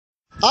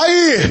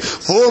Aí,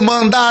 vou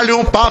mandar-lhe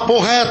um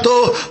papo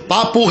reto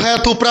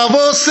pra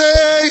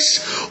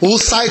vocês. O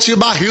site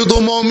barril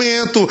do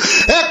momento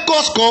é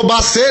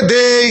Coscoba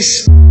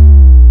CDs.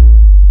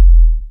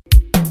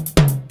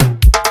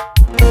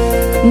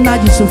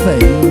 Nadson,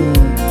 Ferinha,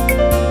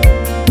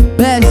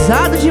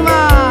 pesado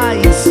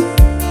demais.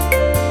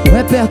 O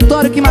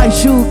repertório que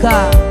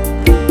machuca.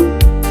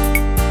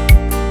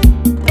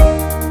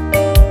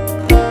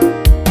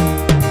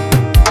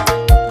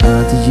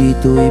 Antes de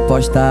tu ir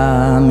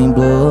postar, me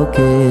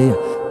bloqueia.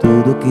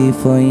 Tudo que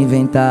foi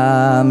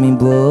inventar, me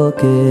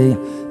bloqueia.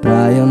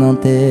 Pra eu não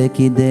ter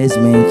que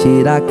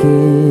desmentir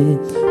aqui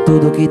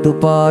tudo que tu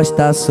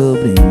posta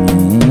sobre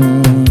mim.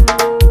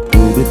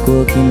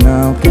 Publicou que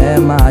não quer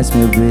mais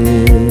meu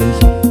beijo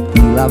e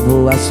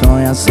lavou a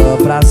sonha só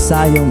pra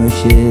sair o meu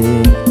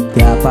cheiro.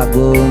 Que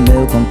apagou o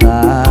meu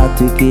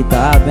contato e que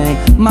tá bem,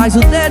 mas o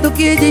dedo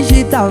que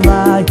digita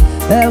vai,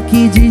 é o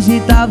que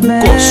digita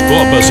vem.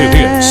 Coscoba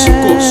CDs,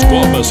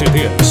 Coscoba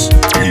CDs.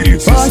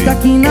 Posta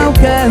que não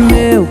quer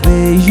meu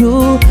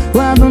beijo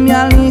quando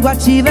minha língua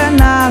estiver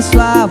na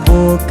sua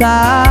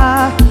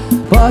boca.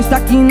 Posta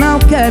que não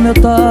quer meu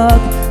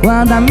toque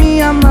quando a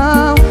minha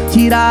mão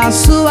tira a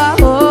sua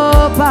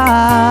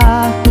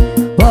roupa.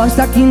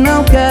 Posta que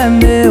não quer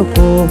meu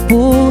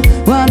corpo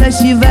quando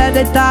estiver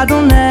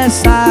deitado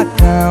nessa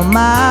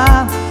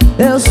cama.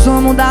 Eu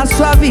sumo da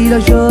sua vida,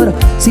 juro.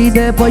 Se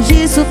depois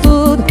disso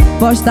tudo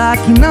posta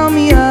que não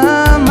me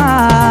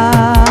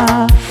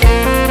ama.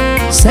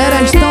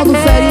 Serestão do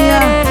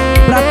Ferinha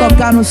pra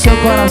tocar no seu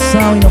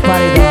coração e no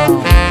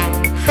paredão.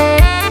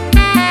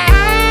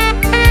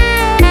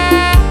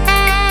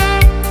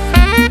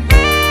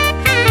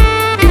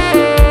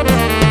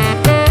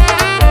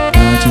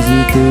 Antes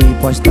de tu ir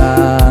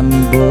postar, me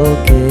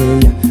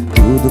bloqueia.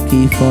 Tudo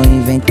que for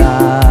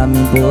inventar, me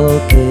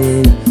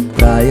bloqueia.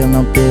 Pra eu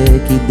não ter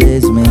que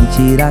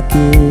desmentir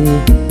aqui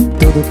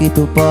tudo que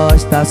tu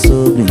posta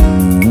sobre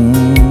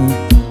mim.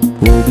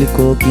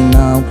 Publicou que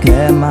não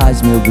quer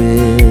mais meu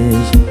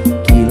beijo,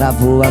 que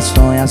lavou a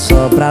sonha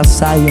só pra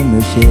sair o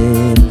meu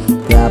cheiro.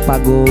 Que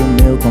apagou o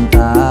meu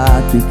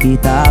contato e que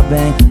tá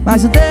bem,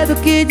 mas o dedo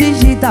que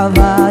digita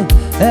vai,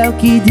 é o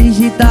que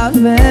digita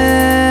vem.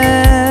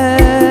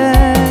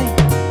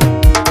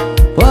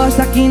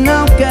 Posta que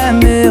não quer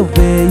meu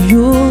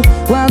beijo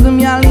quando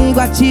minha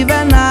língua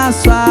estiver na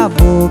sua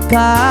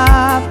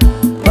boca.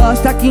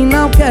 Posta que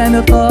não quer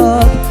meu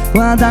toque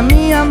quando a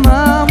minha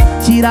mão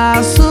tira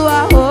a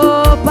sua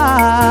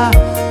roupa.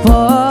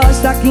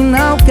 Posta que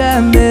não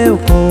quer meu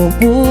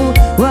corpo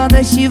quando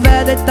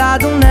estiver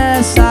deitado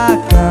nessa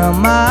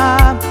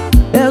cama.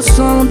 Eu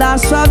sou um da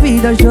sua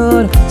vida,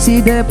 juro.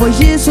 Se depois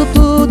disso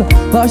tudo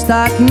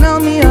posta que não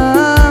me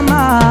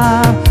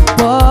ama.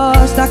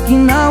 Posta que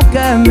não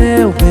quer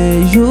meu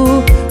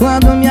beijo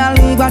quando minha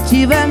língua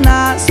estiver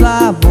na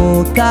sua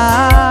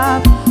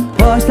boca.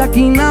 Posta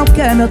que não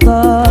quer meu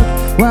toque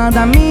quando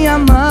a minha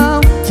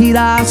mão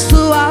tira a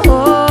sua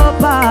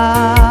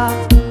roupa.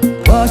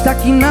 Posta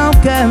que não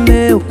quer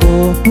meu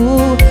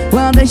corpo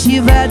quando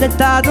estiver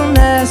deitado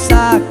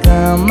nessa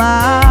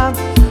cama.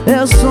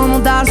 Eu sumo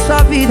da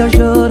sua vida,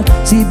 juro.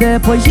 Se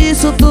depois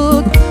disso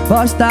tudo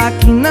posta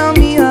que não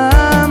me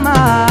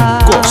ama.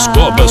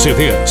 Coscoba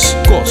CDs,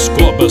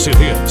 Coscoba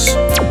CDs.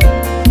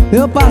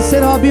 Meu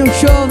parceiro Robinho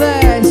Show,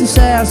 velho,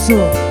 sucesso.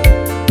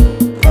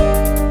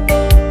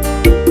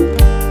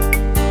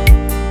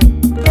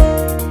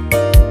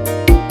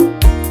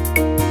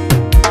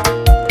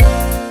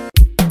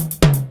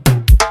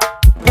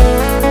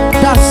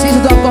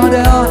 Do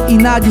acordeão e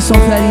Nadson,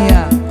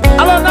 Ferinha.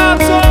 Alô,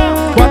 Nadson!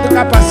 Bota o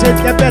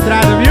capacete que é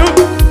pedrada, viu?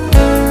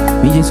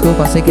 Me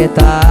desculpa, sei que é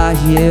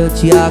tarde, eu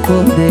te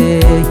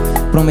acordei.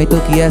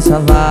 Prometo que essa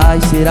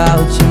vai ser a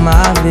última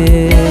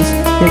vez.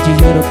 Eu te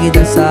juro que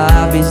dessa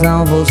vez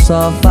não vou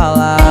só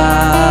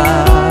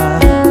falar.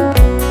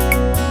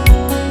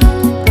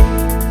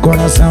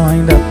 Coração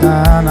ainda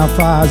tá na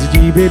fase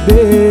de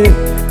beber.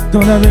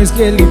 Toda vez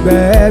que ele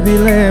bebe,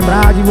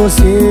 lembra de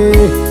você.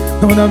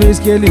 Toda vez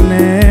que ele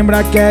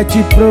lembra, quer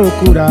te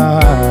procurar.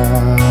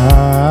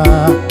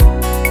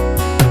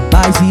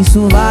 Mas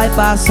isso vai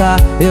passar,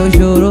 eu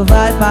juro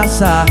vai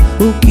passar.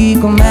 O que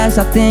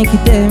começa tem que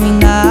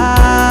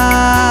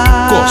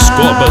terminar.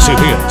 Coscoba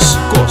CDs,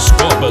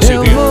 Coscoba CDs.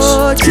 Eu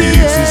vou te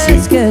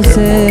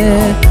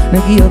esquecer,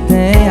 nem que eu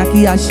tenha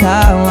que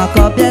achar uma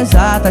cópia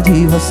exata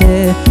de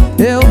você.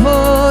 Eu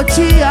vou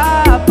te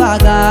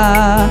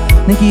apagar,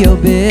 nem que eu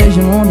beije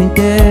o mundo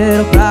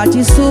inteiro pra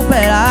te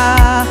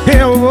superar.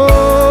 Eu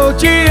vou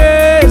te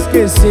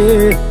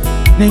esquecer,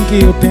 nem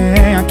que eu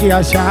tenha que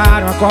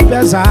achar uma cópia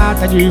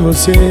exata de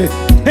você.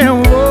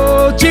 Eu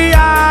vou te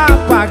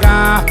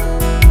apagar,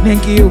 nem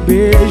que eu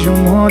beije o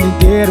mundo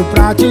inteiro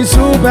pra te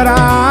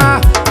superar.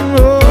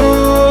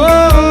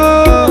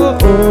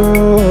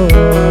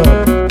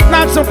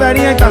 Nadson,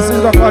 Ferinha e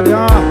Tarcísio do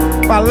acordeão,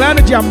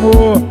 falando de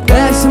amor.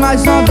 Desce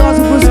mais uma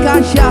dose pros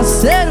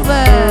cachaceiros,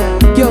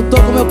 velho, que eu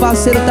tô com meu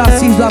parceiro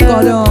Tarcísio do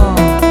acordeão.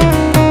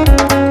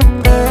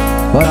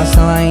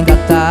 Coração ainda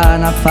tá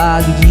na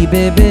fase de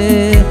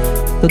beber.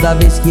 Toda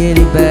vez que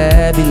ele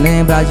bebe,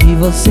 lembra de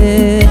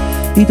você.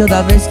 E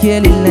toda vez que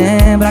ele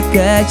lembra,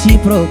 quer te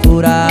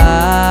procurar.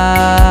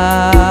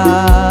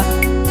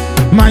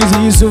 Mas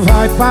isso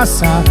vai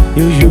passar,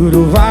 eu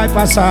juro vai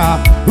passar.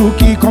 O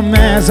que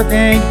começa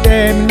tem que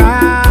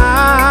terminar.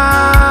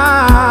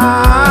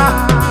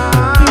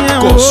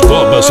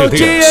 Coscoba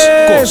CDs,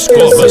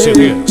 Coscoba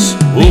CDs.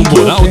 O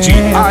moral de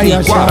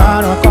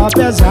acharam a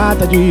cópia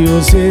exata de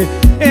você.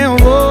 Eu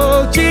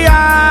vou te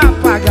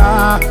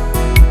apagar,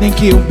 nem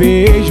que eu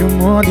beijo o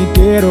mundo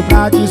inteiro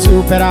pra te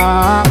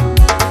superar.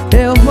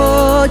 Eu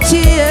vou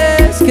te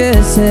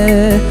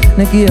esquecer,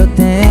 nem que eu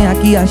tenha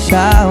que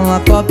achar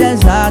uma cópia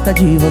exata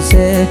de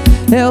você.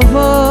 Eu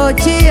vou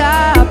te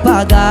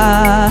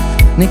apagar,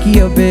 nem que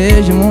eu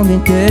beije o mundo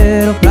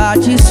inteiro pra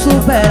te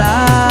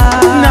superar.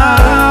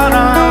 Não,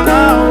 não, não.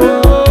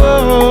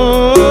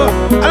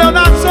 Alô,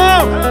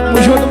 Nadson,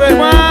 tamo junto, meu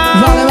irmão.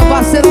 Valeu, meu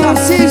parceiro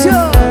Tarcísio.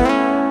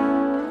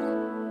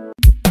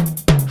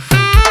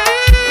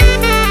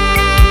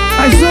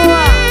 Mais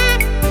uma.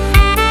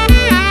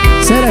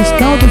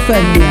 Serestão do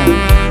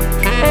Ferinha.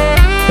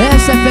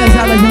 Essa é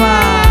pesada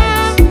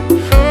demais.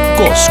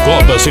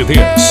 Coscoba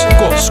CDs,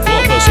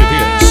 Coscoba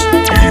CDs.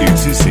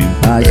 Esse sim.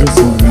 Faz o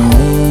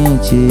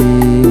seguinte,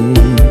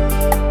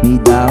 me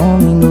dá um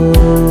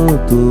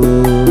minuto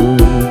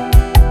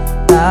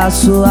da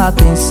sua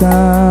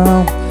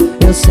atenção.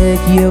 Eu sei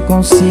que eu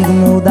consigo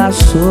mudar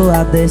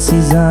sua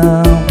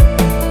decisão.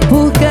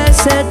 Por que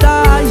cê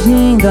tá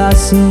agindo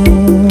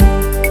assim?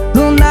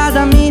 Do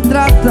nada me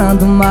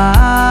tratando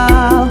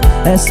mal.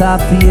 Essa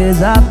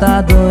frieza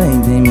tá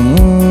doendo em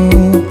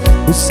mim.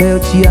 O seu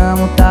te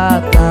amo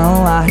tá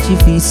tão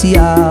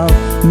artificial.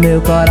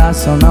 Meu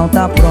coração não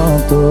tá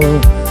pronto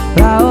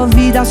pra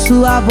ouvir da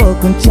sua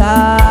boca um tchau.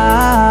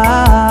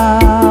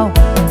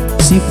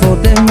 Se for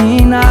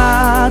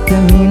terminar,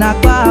 termina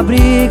com a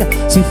briga.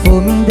 Se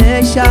for me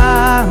deixa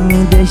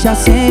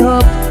sem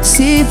roupa.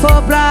 Se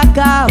for pra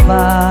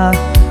acabar,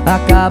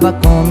 acaba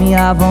com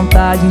minha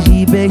vontade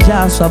de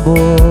beijar sua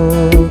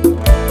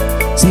boca.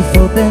 Se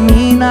for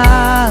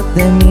terminar,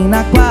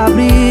 termina com a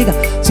briga.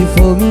 Se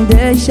for me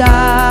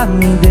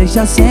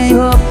deixa sem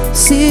roupa.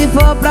 Se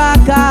for pra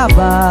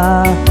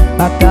acabar,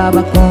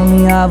 acaba com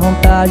minha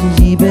vontade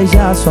de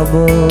beijar sua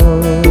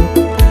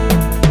boca.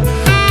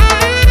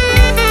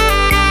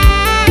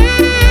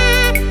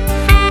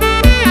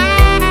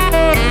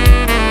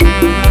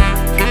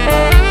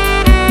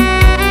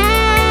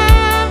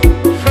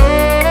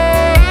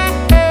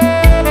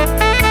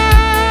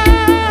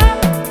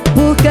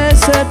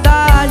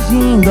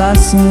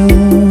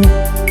 Assim,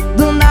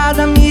 do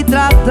nada me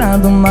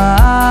tratando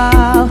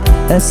mal.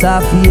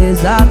 Essa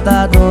frieza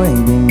tá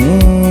doendo em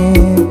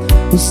mim.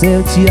 O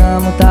seu te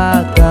amo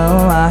tá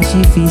tão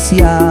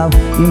artificial.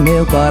 E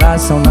meu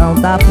coração não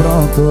tá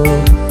pronto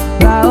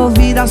pra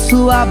ouvir da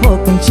sua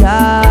boca um tchau.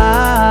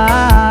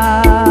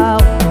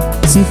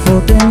 Se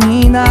for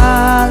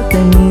terminar,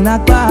 termina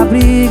com a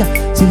briga.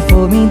 Se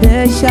for me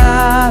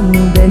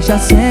deixa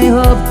sem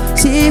roupa.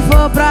 Se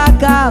for pra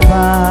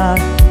acabar,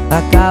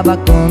 acaba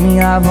com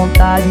minha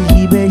vontade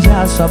de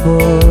beijar sua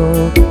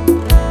boca.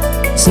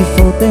 Se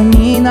for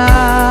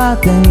terminar,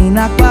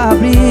 termina com a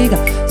briga.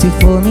 Se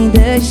for me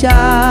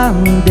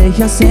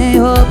deixa sem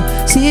roupa.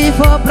 Se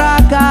for pra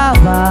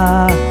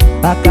acabar,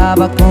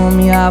 acaba com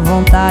minha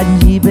vontade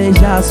de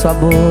beijar sua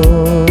boca.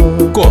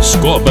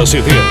 Coscoba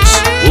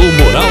CDs, o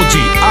moral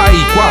de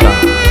Aiquara.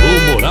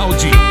 O moral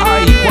de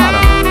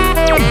Aiquara.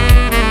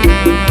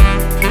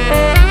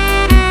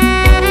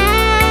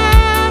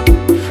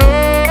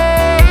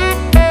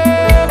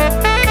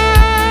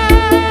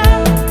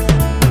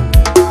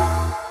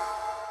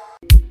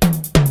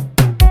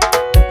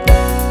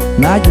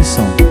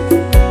 Nadson,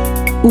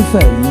 o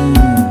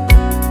Ferinha.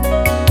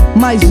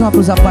 Mais uma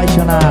pros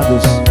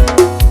apaixonados.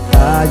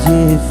 Tá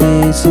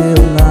difícil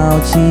não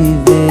te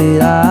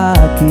ver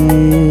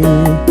aqui.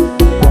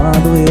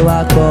 Quando eu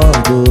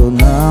acordo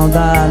não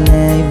dá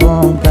nem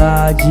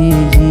vontade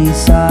de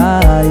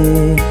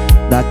sair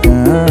da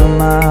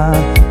cama.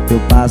 Eu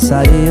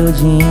passaria o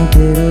dia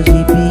inteiro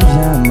de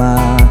pijama,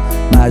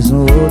 mas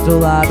no outro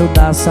lado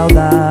da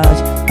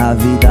saudade a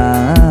vida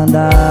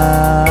anda.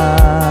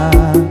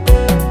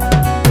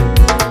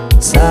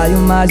 Saio,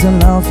 mas eu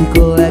não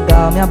fico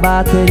legal. Minha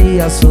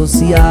bateria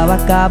social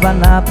acaba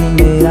na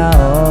primeira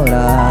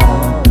hora.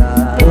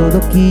 Tudo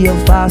que eu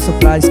faço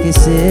pra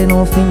esquecer,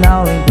 no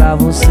final lembrar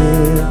você.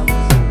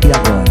 E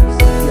agora?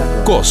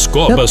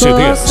 Coscoba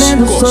CDs,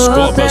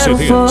 Coscoba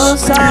CDs.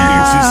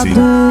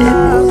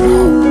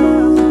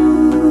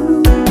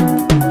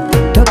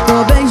 Eu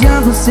tô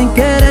beijando sem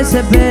querer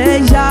ser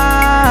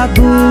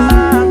beijado.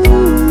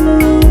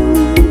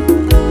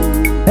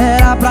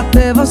 Era pra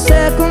ter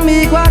você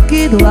comigo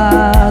aqui do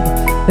lado.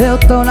 Eu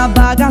tô na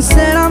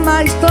bagaceira,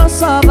 mas tô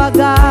só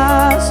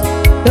bagaço.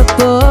 Eu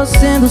tô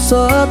sendo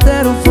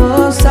solteiro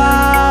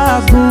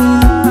forçado.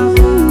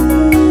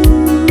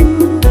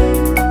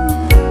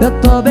 Eu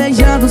tô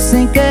beijando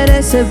sem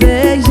querer ser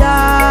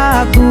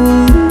beijado.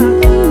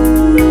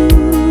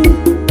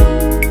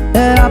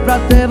 Era pra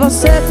ter você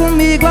você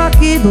comigo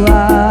aqui do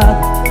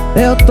lado.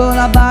 Eu tô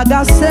na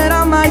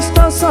bagaceira, mas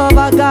tô só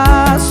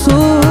bagaço.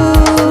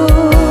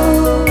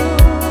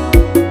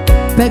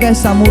 Pega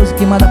essa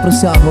música e manda pro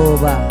seu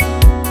arroba.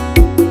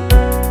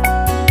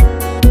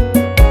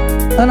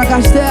 Ana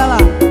Castela,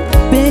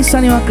 pensa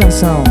em uma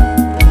canção.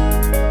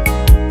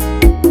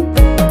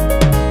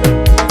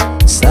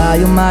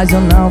 Saio, mas eu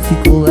não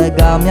fico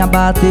legal. Minha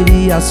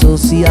bateria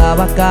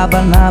social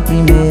acaba na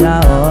primeira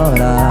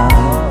hora.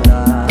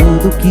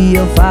 Tudo que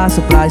eu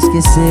faço pra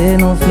esquecer,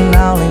 no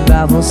final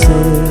lembrar você.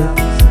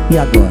 E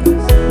agora?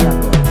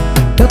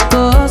 Eu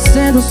tô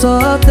sendo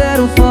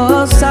solteiro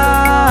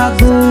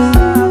forçado.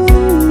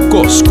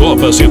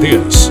 Coscoba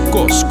CDs,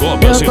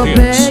 Coscoba CDs. Eu tô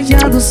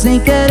beijando sem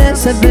querer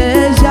ser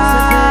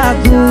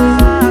beijado.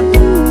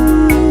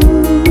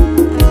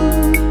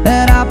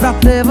 Era pra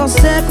ter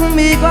você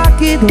comigo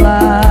aqui do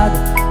lado.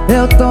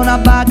 Eu tô na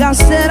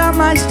bagaceira,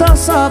 mas tô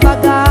só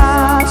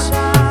bagaço.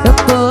 Eu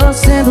tô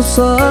sendo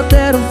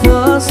solteiro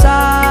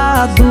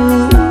forçado.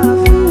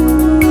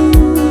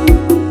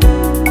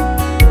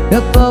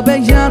 Eu tô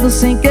beijando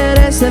sem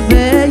querer ser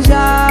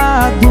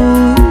beijado.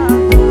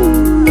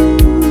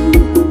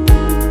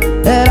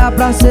 Era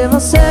pra ser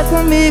você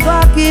comigo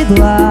aqui do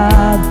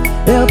lado.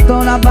 Eu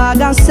tô na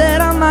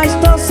bagaceira, mas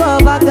tô só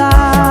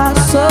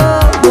bagaço.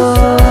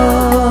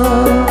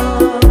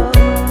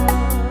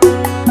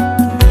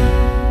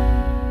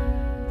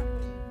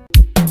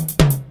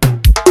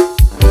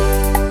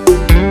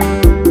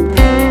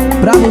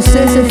 Pra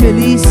você ser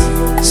feliz,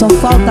 só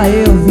falta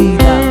eu,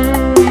 vida.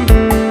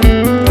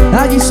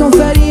 Nadson,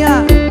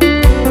 Ferinha.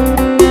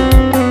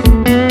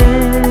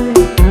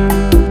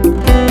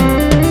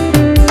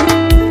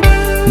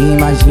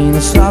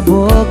 Imagino sua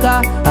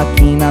boca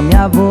aqui na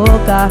minha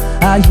boca.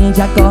 A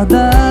gente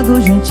acordando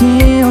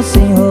juntinho,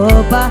 sem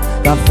roupa.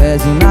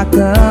 Cafézinho na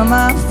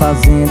cama,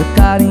 fazendo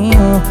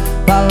carinho.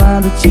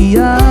 Falando te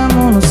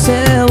amo no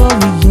seu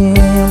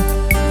ouvidinho.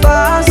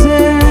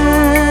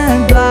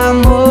 Fazendo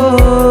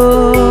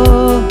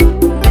amor.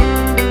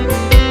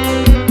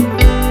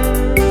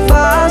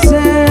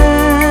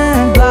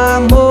 Fazendo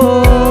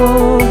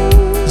amor.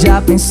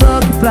 Já pensou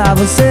que pra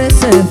você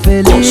ser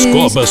feliz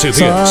Coscoba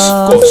CDs,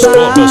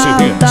 Coscoba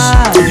CDs.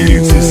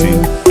 Esse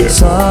sim é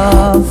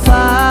só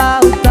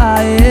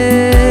falta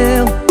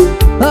eu.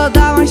 Vou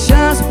dar uma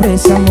chance pra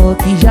esse amor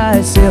que já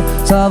é seu.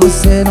 Só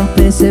você não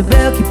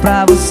percebeu que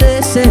pra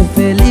você ser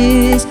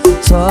feliz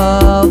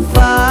só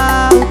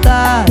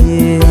falta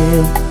eu.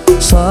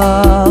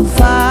 Só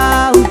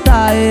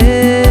falta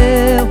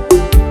eu.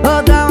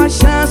 Vou dar uma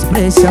chance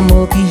pra esse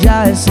amor que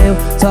já é seu.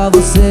 Só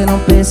você não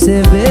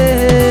percebeu.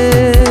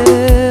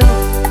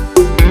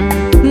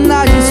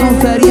 Nadson,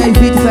 Ferinha e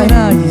vídeo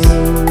Fernandes.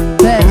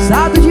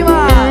 Pesado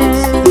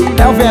demais.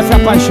 É o VF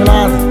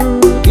apaixonado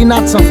e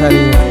Nadson,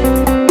 Ferinha.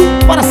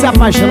 Bora se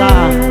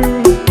apaixonar.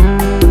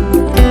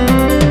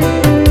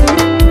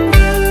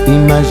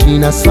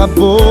 Imagina sua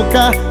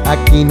boca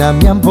aqui na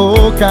minha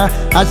boca.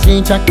 A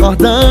gente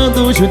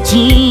acordando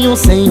juntinho,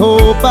 sem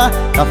roupa.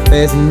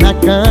 Cafézinho na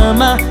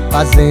cama,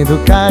 fazendo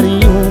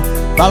carinho.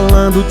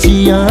 Falando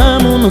te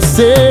amo no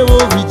seu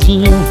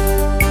ouvidinho.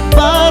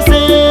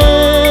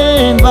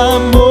 Fazendo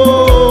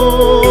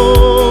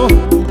amor.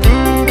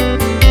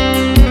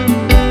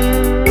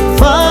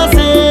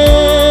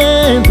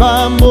 Fazendo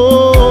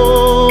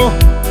amor.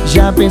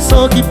 Já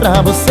pensou que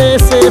pra você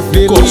ser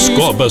feliz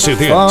Coscoba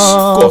CDs,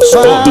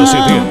 Coscoba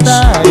CDs.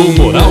 O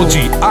moral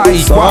de Aiquara.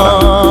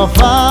 Só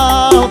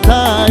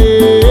falta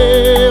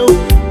eu.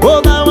 Vou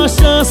dar uma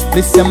chance pra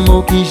esse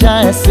amor que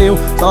já é seu.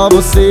 Só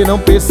você não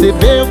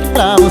percebeu que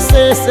pra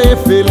você ser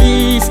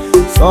feliz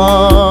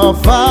só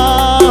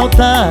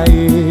falta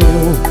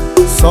eu.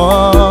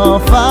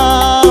 Só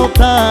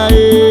falta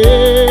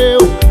eu.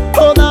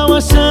 Vou dar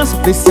uma chance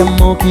pra esse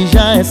amor que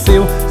já é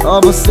seu.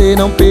 Só você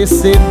não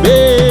percebeu.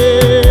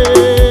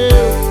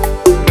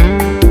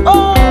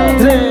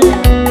 Entre.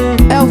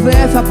 É o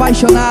VF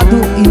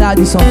apaixonado e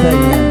Nadson,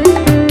 Ferinha.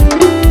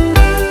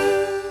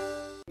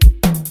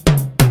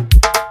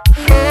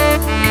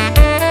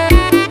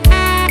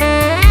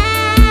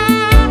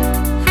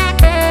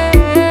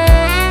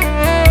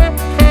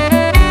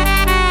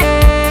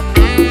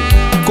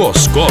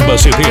 Coscoba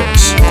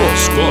CDs,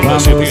 Coscoba Uma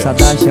bolsa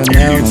da CDs.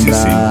 Chanel no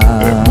braço,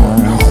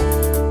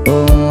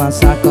 ou uma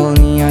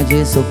sacolinha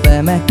de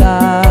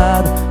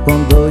supermercado,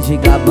 com Dolce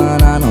 &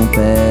 Gabbana no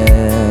pé,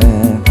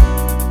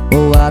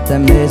 ou até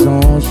mesmo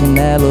um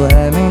chinelo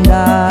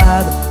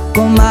remendado,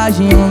 com mais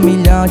de 1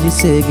 milhão de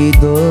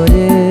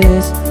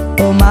seguidores,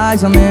 ou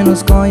mais ou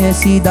menos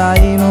conhecida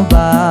aí no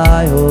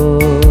bairro.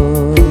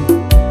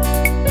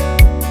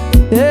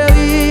 Eu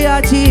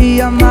ia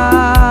te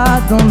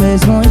amar do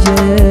mesmo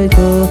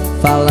jeito,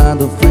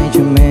 falando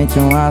frentemente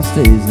umas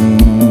 3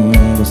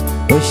 línguas.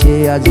 Tô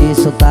cheia de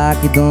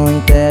sotaque do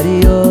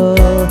interior,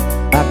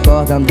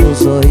 acordando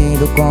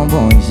sorrindo com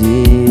bom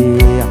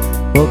dia,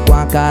 ou com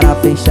a cara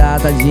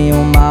fechada de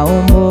um mau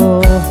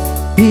humor.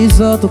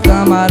 Risoto,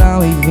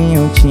 camarão e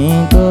vinho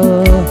tinto,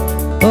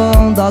 ou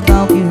um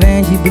dogão que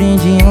vende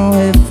brinde e um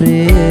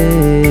refri.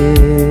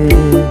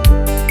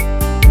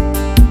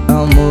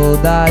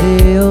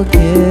 mudarei o que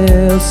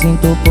eu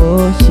sinto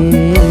por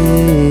ti.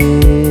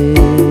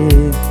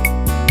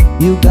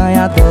 E o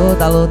ganhador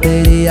da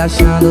loteria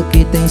achando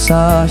que tem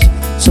sorte,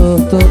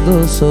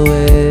 sortudo sou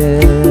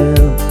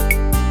eu.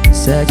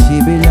 7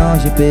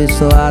 bilhões de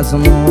pessoas no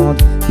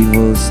mundo e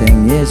você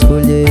me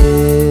escolheu,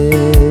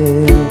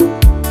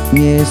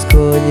 me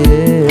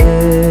escolheu.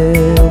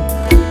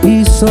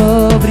 E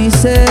sobre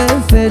ser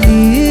feliz,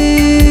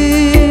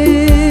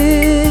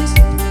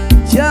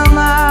 te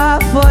amar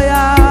foi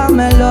a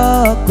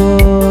melhor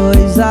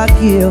coisa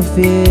que eu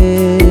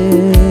fiz.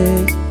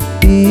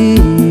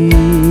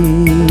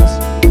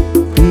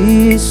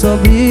 E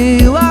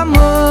sobre o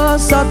amor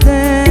só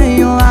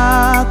tenho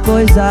uma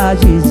coisa a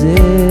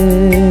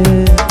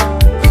dizer: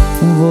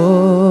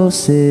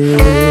 você.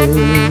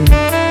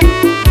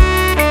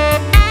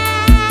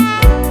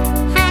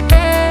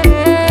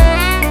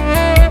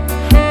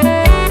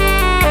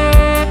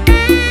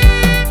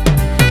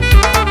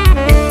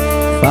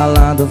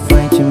 Falando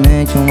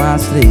fluentemente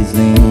umas 3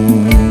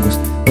 línguas,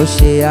 tô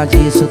cheia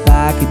de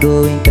sotaque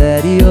do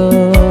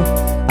interior.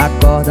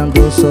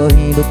 Acordando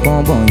sorrindo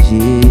com bom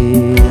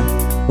dia,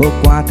 ou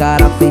com a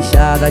cara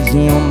fechada de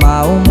um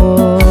mau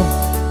humor.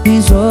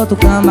 Risoto,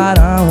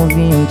 camarão,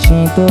 vinho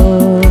tinto,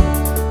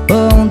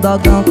 ou um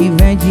dogão que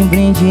vem de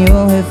brinde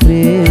ou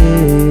refri.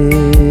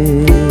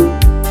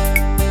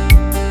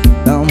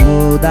 Não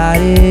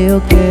mudarei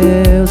o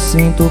que eu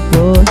sinto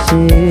por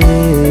ti.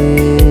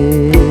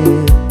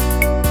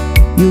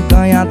 E o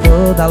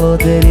ganhador da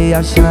loteria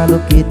achando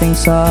que tem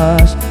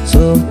sorte,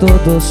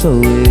 sortudo sou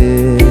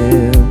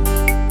eu.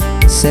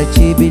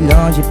 7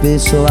 bilhões de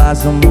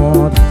pessoas no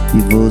mundo e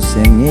você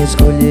me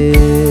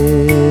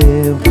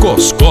escolheu.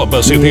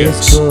 Coscoba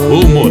CDs,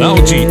 o moral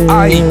de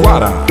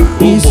Aiquara.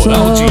 O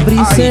moral de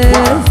sobre ser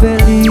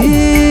feliz,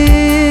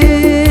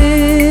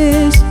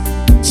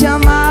 te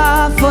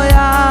amar foi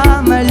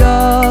a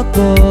melhor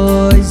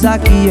coisa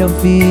que eu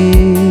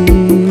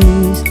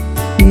fiz.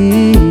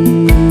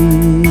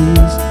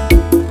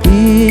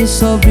 E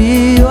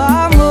sobre o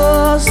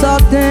amor só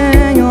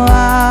tenho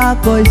uma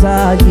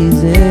coisa a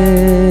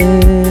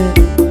dizer: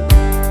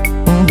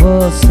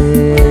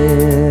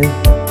 você.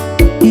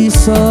 E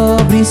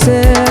sobre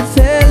ser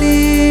feliz,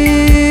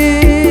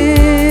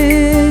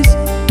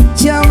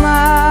 te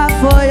amar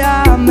foi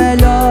a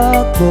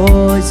melhor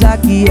coisa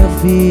que eu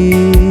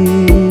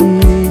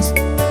fiz.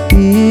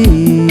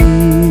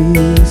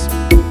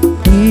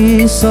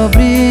 E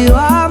sobre o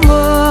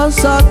amor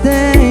só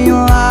tenho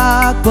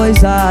uma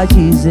coisa a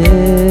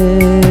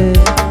dizer: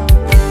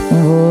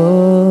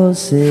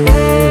 você.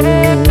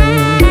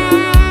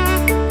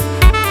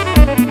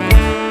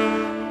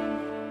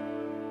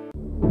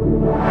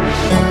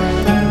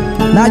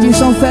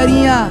 Nadson,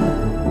 Ferinha,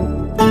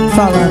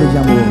 falando de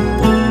amor.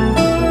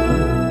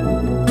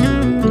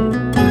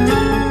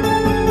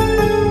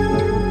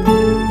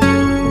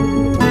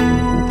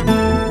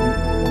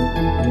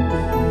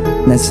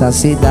 Nessa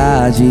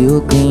cidade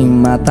o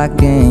clima tá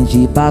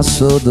quente,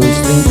 passou dos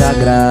 30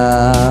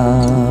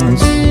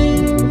 graus.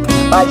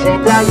 Mas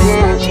entre a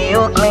gente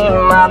o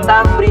clima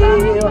tá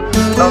frio,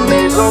 no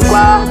mesmo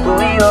quarto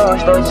e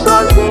os dois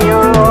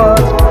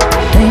sozinhos.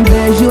 Em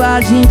beijo a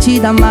gente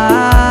dá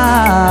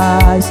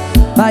mais.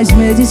 Faz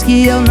meses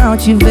que eu não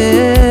te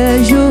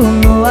vejo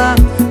no ar.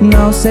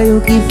 Não sei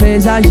o que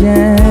fez a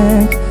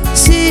gente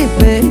se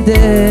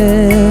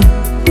perder.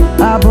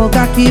 A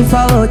boca que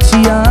falou te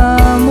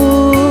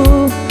amo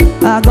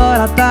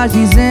agora tá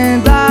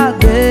dizendo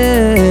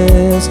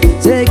adeus.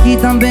 Sei que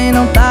também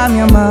não tá me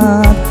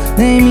amando,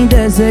 nem me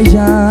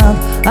desejando,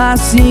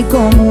 assim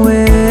como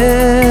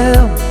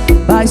eu.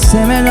 Vai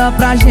ser melhor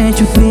pra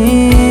gente o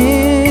fim.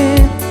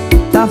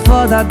 Tá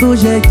foda do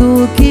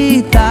jeito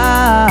que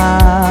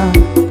tá.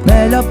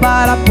 Melhor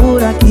parar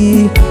por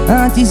aqui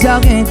antes de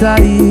alguém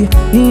trair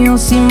e um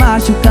se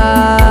machucar.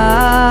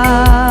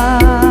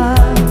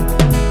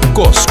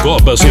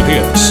 Coscoba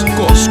CDs,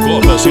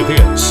 Coscoba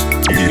CDs.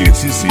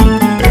 Esse sim é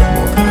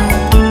moral.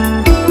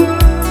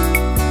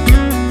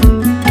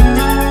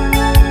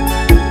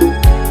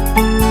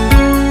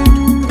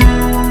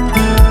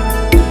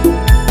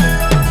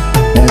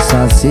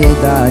 Nessa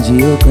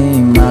cidade o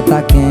clima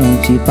tá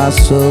quente,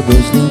 passou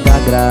dos 30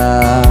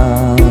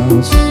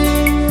 graus.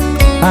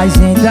 Mas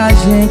entre a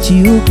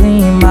gente o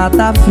clima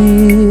tá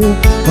frio,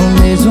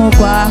 no mesmo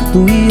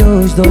quarto e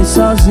os dois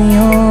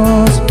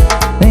sozinhos.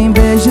 Em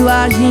beijo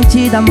a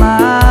gente dá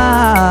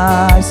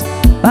mais.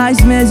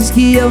 Faz meses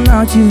que eu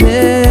não te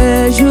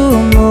vejo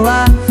no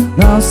ar.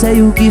 Não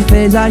sei o que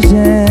fez a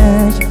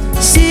gente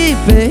se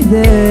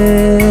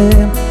perder.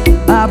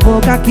 A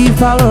boca que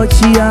falou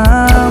te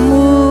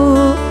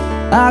amo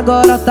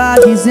agora tá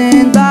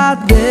dizendo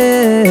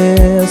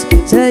adeus.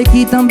 Sei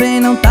que também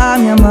não tá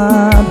me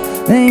amando,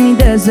 nem me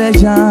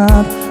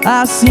desejando,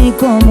 assim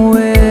como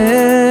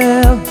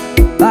eu.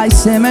 Vai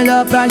ser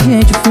melhor pra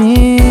gente o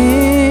fim.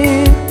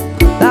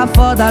 Tá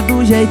foda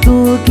do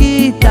jeito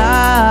que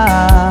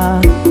tá.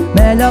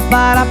 Melhor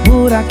parar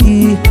por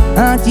aqui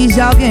antes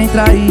de alguém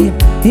trair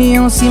e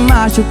um se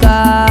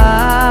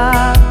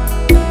machucar.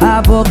 A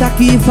a boca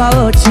que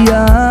falou te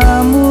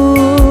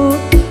amo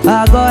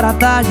agora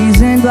tá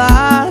dizendo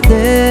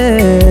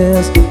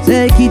adeus.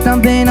 Sei que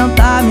também não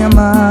tá me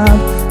amando,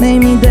 nem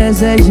me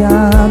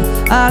desejando,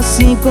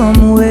 assim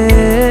como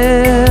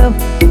eu.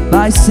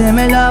 Vai ser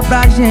melhor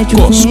pra gente o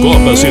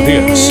Coscoba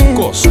CDs,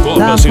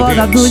 Coscoba CDs. Tá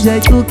foda do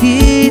jeito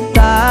que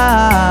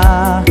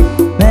tá.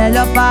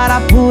 Melhor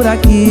parar por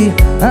aqui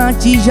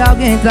antes de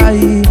alguém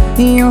trair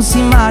e um se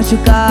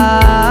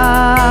machucar.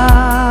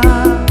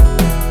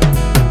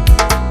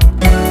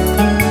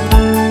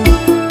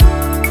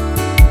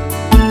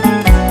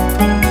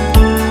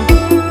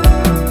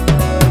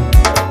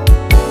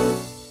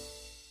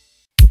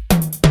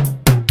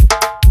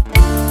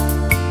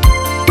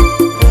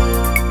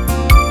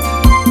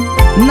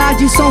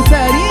 Nadson,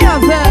 Ferinha,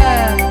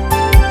 velho.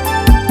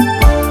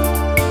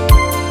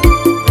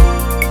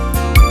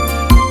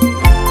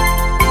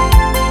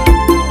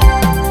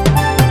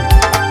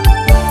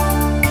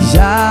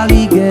 Já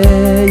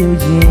liguei o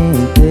dia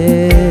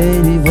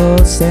inteiro e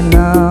você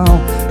não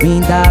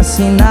me dá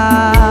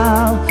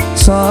sinal.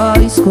 Só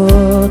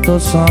escuto o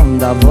som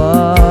da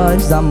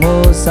voz da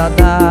moça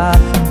da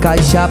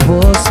caixa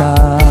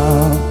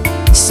postal.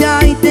 Se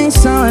a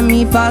intenção é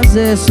me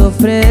fazer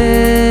sofrer,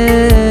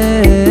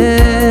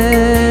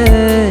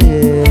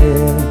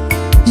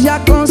 já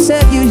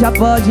conseguiu, já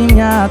pode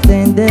me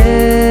atender.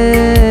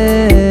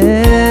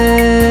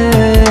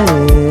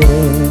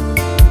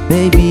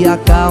 Baby,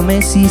 acalma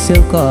esse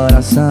seu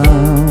coração.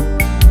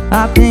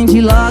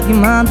 Atende logo e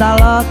manda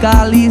a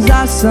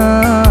localização.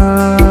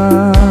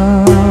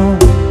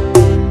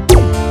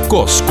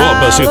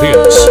 Coscoba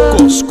CDs,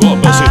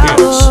 Coscoba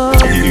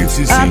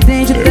CDs.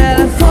 Atende o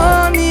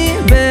telefone,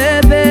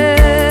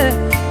 bebê.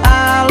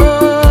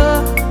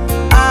 Alô,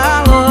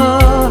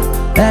 alô.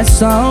 É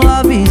só um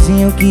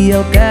lovezinho que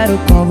eu quero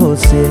com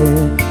você.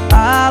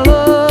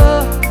 Alô,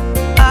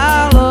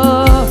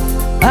 alô.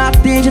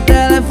 Atende o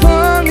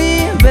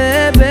telefone,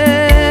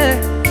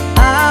 bebê.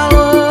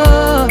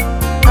 Alô,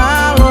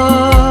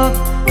 alô.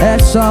 É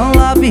só um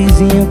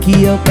lovezinho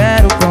que eu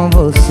quero com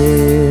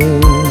você.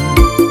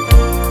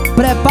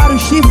 Prepara o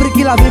chifre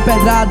que lá vem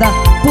pedrada,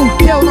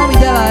 porque o nome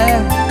dela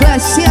é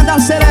Clecinha da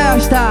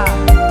Seresta.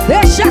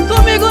 Deixa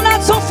comigo,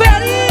 Nadson,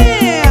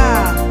 Ferinha.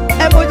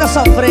 É muita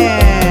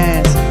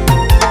sofrência.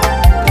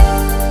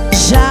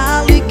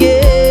 Já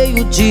liguei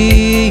o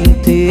dia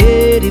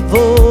inteiro e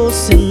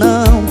você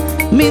não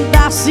me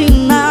dá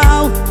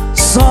sinal.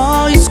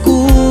 Só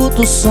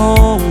escuto o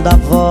som da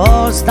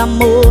voz da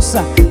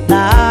moça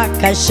da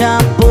caixa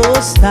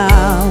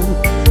postal.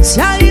 Se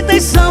a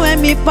intenção é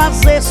me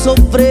fazer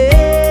sofrer,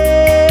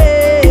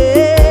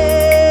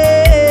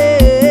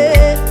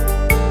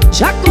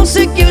 já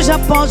conseguiu, já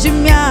pode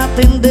me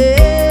atender.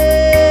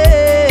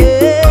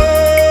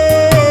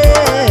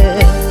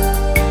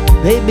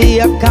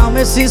 Baby,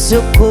 acalma esse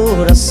seu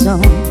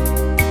coração.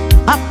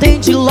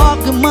 Atende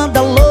logo e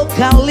manda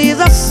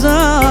localização.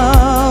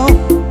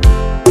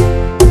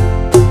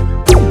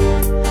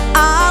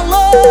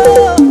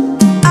 Alô,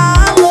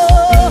 alô.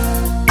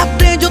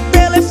 Atende o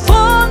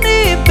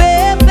telefone,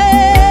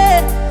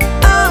 bebê.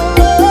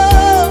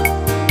 Alô,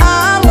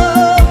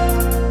 alô.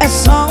 É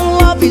só um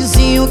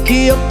lovezinho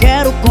que eu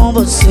quero com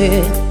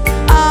você.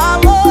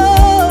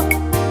 Alô,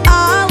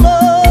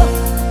 alô.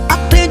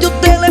 Atende o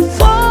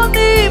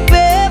telefone,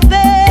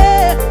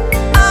 bebê.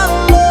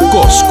 Alô.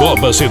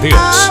 Coscoba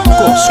CDs,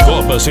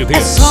 Coscoba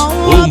CDs.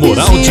 O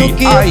moral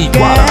de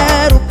Aiguara.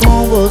 Quero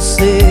com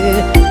você.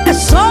 É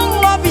só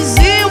um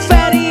lovezinho,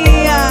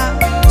 Ferinha.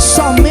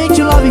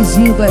 Somente o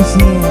lovezinho,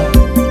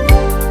 Clecinha.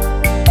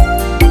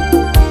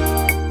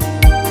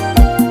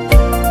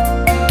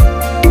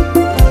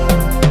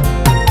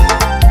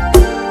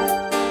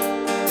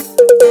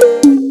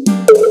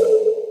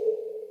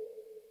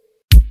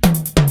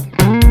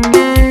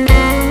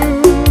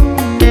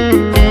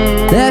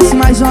 Desce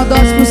mais uma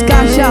dose pros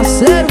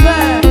cachaceiros,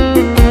 velho.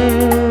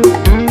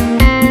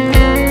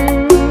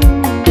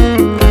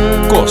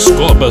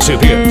 Coscoba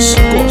CDs,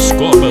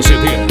 Coscoba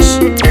CDs.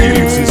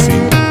 Esse sim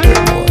é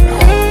moral.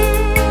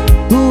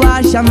 Tu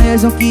acha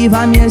mesmo que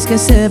vai me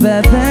esquecer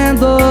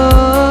bebendo?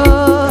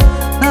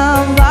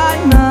 Não vai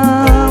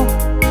não.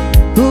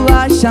 Tu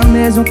acha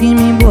mesmo que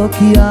me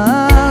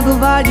bloqueando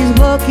vai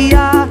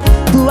desbloquear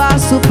tua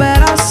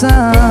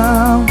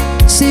superação?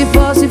 Se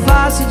fosse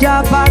fácil de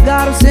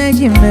apagar o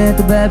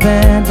sentimento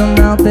bebendo,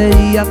 não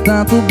teria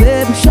tanto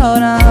bebo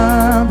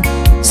chorando.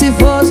 Se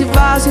fosse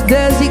fácil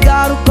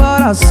desligar o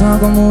coração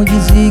como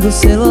desliga o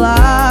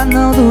celular,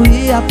 não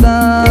doía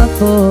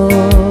tanto.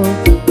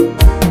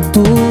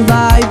 Tu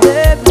vai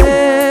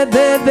beber,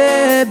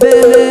 beber,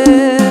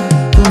 beber.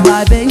 Tu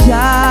vai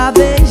beijar,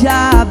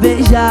 beijar,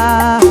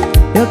 beijar.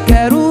 Eu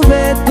quero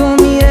ver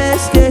tu me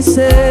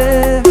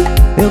esquecer.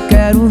 Eu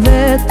quero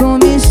ver tu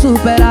me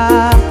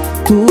superar.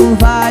 Tu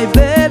vai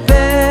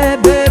beber,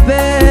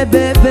 beber,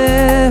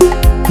 beber.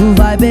 Tu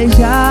vai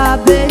beijar,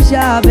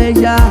 beijar,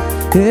 beijar.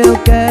 Eu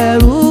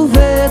quero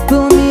ver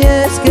tu me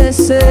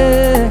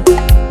esquecer.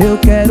 Eu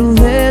quero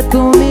ver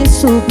tu me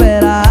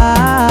superar.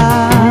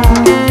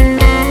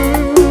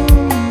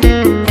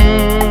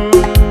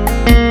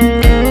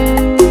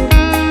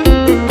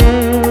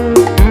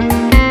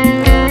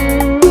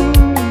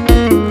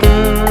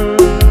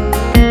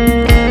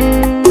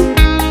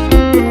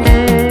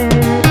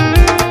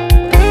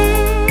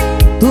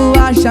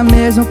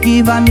 mesmo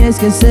que vai me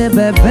esquecer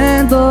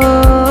bebendo?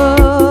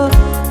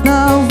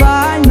 Não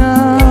vai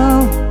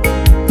não.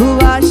 Tu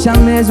acha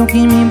mesmo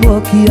que me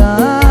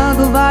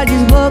bloqueando vai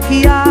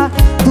desbloquear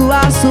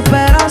tua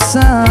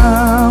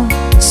superação?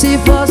 Se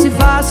fosse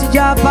fácil de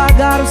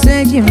apagar o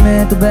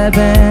sentimento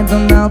bebendo,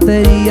 não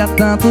teria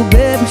tanto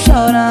bebo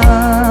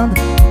chorando.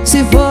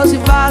 Se fosse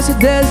fácil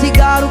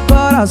desligar o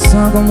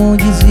coração como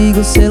desliga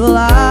o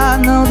celular,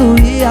 não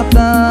doía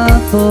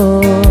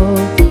tanto.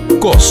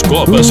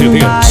 Coscoba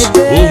CDs,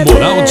 o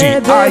moral de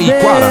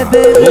Aiquara,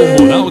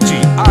 o moral de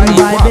Aiquara.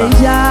 Vai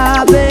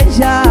beijar,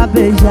 beijar,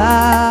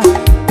 beijar.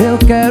 Eu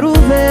quero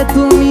ver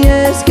tu me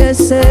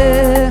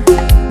esquecer,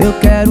 eu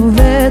quero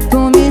ver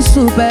tu me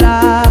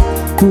superar.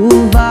 Tu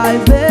vai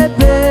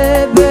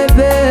beber,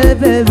 beber,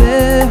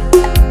 beber.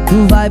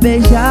 Tu vai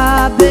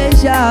beijar,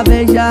 beijar,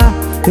 beijar.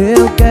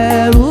 Eu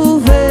quero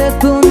ver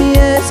tu me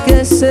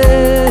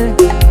esquecer,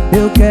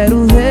 eu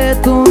quero ver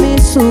tu me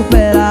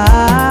superar.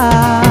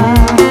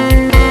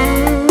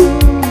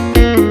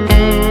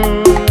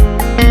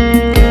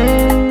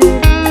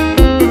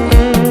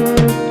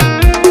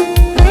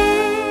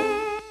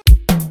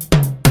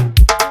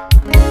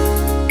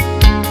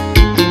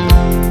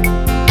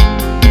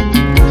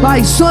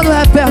 Vai, som do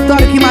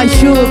repertório que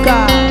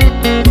machuca,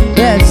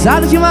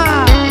 pesado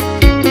demais.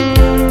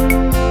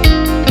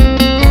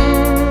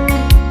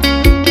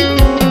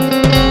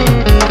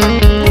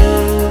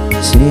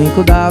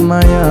 5 da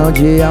manhã, o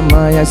dia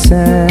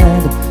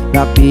amanhecendo,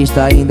 na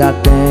pista ainda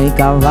tem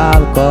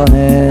cavalo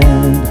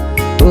correndo.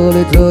 O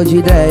litro de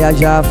ideia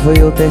já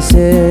foi o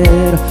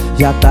terceiro,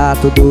 já tá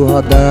tudo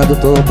rodando,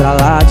 tô pra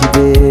lá de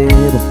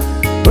beiro.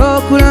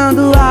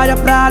 Procurando área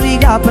pra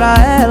ligar pra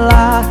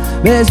ela,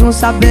 mesmo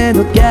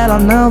sabendo que ela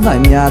não vai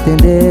me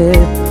atender.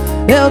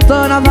 Eu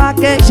tô na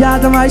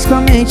vaquejada, mas com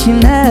a mente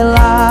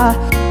nela.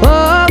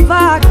 Ô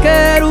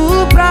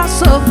vaqueiro pra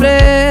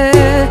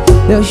sofrer,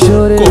 eu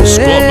chorei.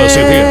 Coscoba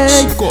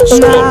CDs,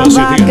 Coscoba CDs.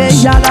 Na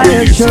vaquejada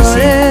eu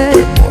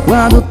chorei,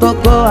 quando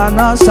tocou a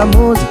nossa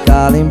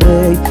música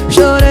lembrei.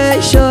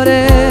 Chorei,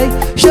 chorei,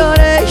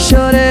 chorei,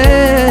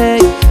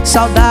 chorei.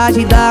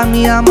 Saudade da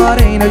minha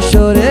morena eu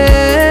chorei.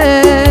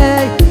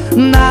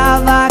 Na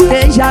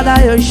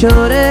vaquejada eu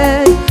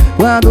chorei,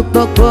 quando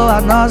tocou a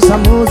nossa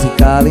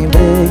música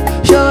lembrei.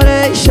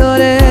 Chorei,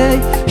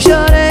 chorei,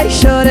 chorei,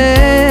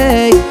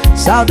 chorei.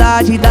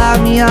 Saudade da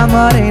minha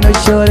morena eu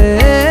chorei.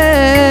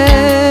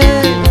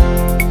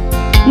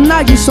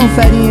 Nadson,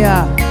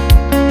 Ferinha,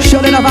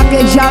 chorei na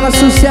vaquejada,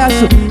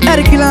 sucesso.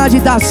 Eric Lande,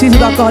 Tarcísio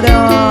do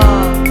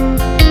acordeão.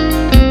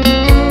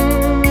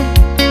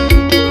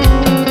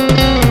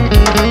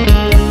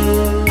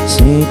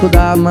 5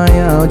 da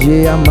manhã, o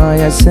dia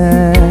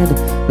amanhecendo,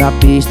 na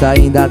pista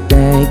ainda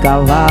tem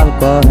cavalo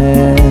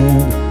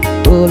correndo.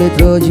 O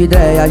litro de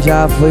ideia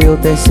já foi o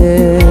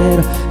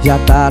terceiro, já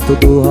tá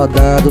tudo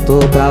rodando, tô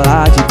pra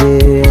lá de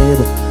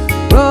beiro.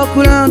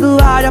 Procurando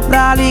área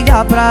pra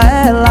ligar pra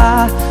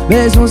ela,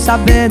 mesmo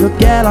sabendo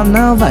que ela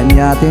não vai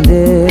me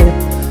atender.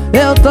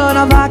 Eu tô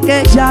na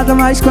vaquejada,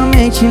 mas com a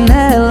mente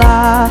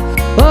nela.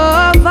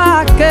 Ô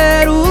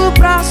vaqueiro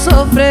pra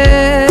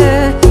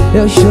sofrer,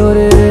 eu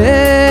chorei.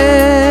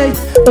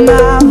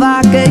 Na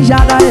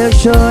vaquejada eu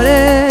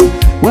chorei,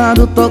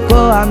 quando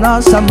tocou a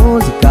nossa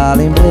música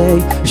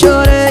lembrei.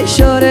 Chorei,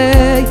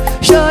 chorei,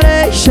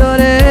 chorei,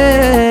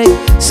 chorei.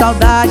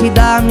 Saudade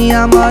da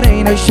minha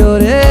morena eu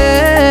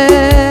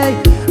chorei.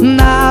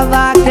 Na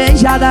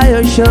vaquejada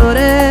eu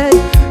chorei,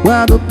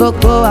 quando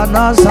tocou a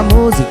nossa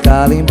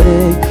música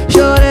lembrei.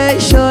 Chorei,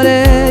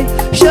 chorei,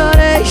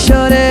 chorei,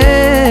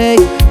 chorei.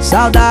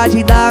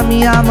 Saudade da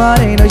minha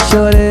morena eu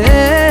chorei.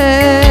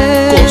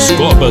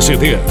 Coscoba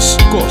CDs,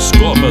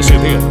 Coscoba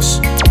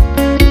CDs.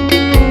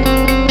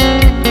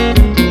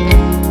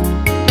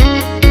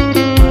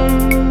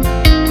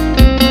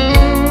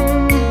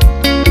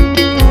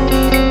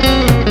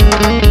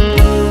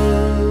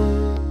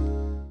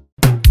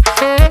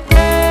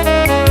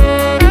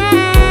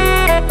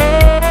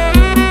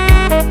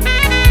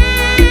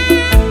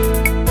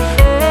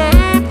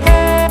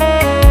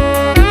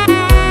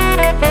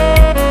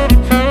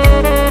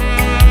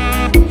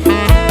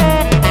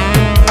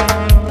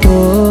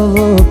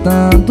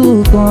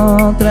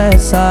 Contra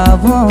essa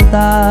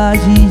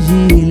vontade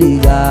de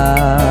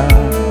ligar,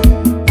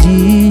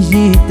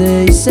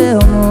 digitei seu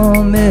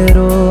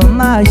número,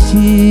 mas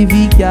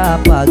tive que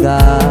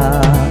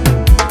apagar.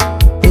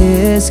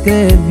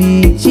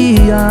 Escrevi te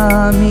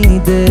amo e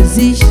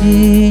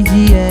desisti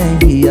de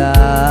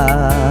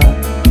enviar.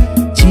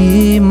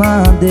 Te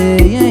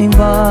mandei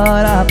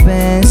embora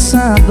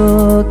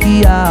pensando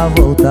que ia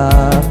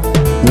voltar.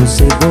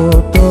 Você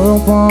botou um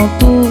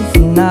ponto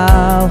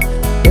final,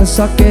 eu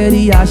só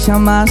queria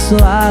chamar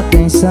sua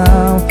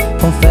atenção.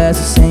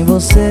 Confesso, sem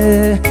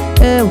você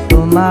eu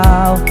tô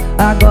mal.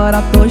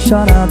 Agora tô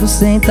chorando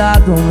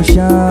sentado no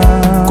chão.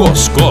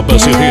 Coscoba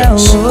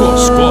CDs,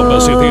 Coscoba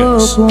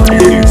CDs.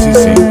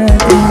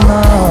 Entre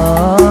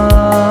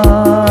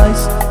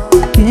nós,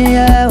 quem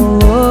é o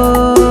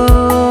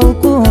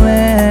louco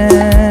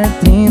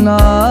entre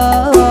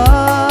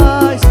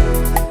nós?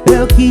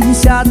 Eu que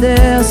disse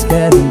adeus,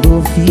 quero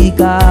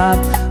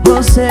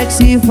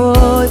se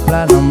foi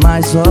pra não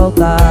mais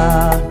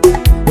voltar.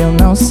 Eu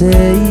não sei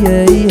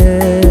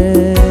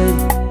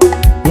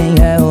quem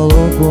é o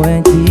louco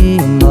entre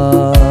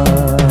nós.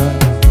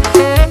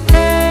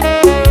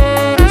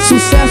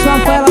 Sucesso,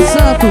 Rafaela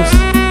Santos.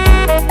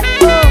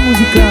 Ô,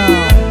 musicão.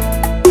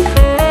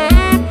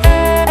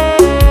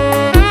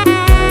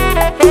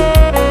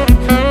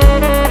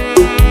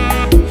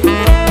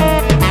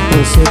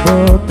 Você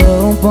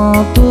botou um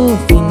ponto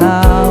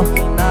final.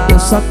 Eu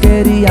só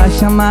queria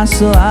chamar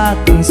sua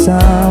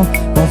atenção.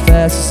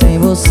 Confesso, sem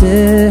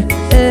você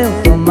eu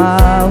tô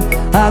mal.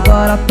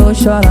 Agora tô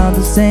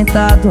chorando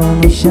sentado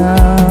no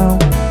chão.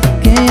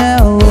 Quem é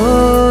o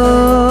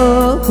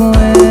louco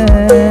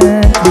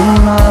entre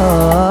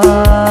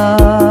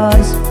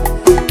nós?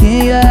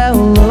 Quem é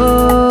o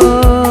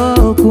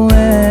louco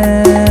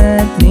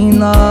entre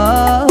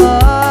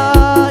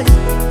nós?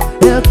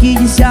 Eu que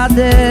disse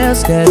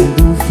adeus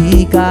querendo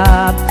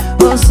ficar.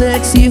 Você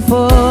que se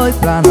foi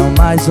pra não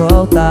mais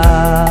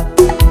voltar.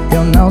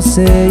 Eu não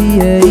sei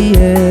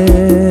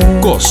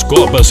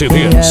Coscoba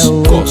CDs,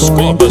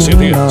 Coscoba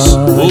CDs,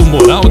 o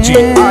moral de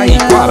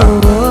Aiquara.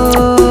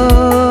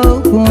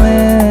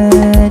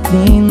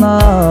 Entre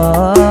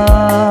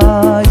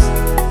nós,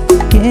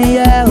 quem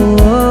é o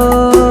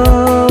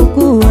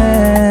louco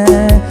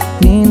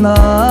entre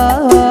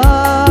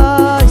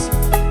nós?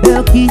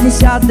 Eu que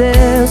disse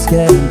adeus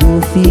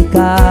querendo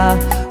ficar.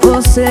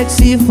 Você que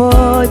se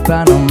foi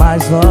pra não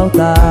mais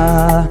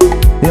voltar.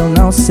 Eu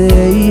não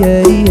sei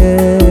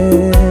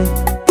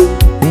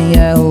quem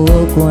é o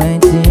louco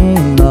entre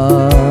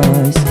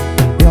nós.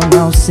 Eu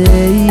não sei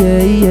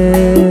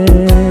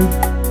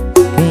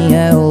quem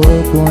é o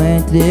louco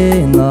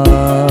entre nós.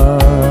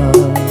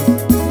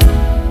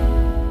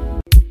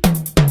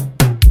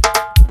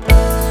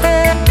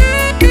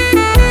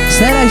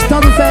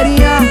 Serestão do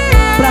Ferinha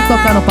pra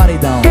tocar no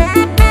paredão.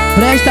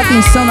 Presta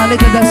atenção na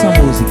letra dessa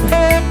música.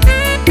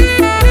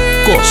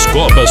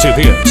 Coscoba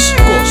CDs,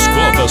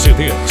 Coscoba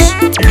CDs.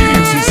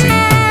 Esse sim é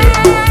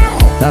moral.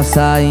 Tá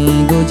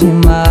saindo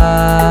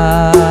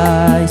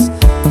demais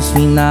nos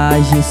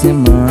finais de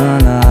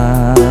semana.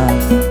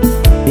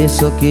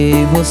 Isso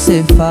que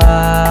você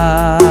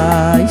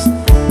faz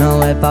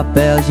não é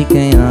papel de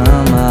quem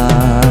ama.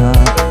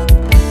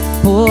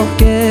 Por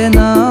que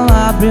não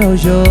abre o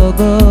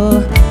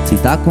jogo? Se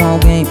tá com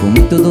alguém, por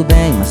mim tudo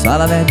bem, mas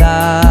fala a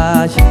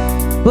verdade.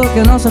 Porque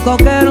eu não sou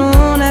qualquer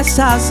um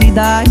nessa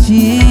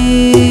cidade.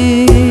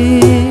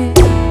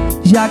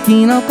 Já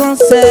que não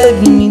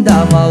consegue me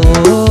dar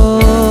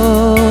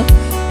valor,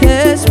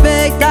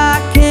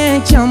 respeita quem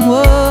te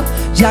amou.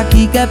 Já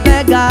que quer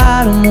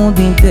pegar o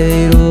mundo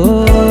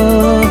inteiro,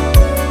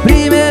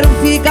 primeiro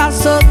fica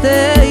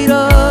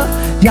solteiro.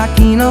 Já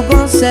que não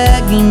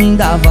consegue me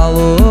dar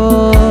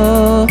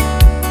valor,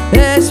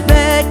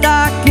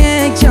 respeita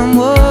quem te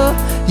amou.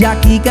 Já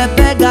que quer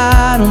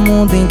pegar o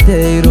mundo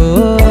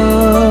inteiro,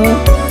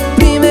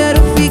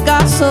 primeiro fica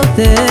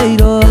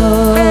solteiro.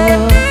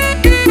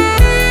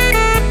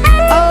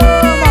 Ô,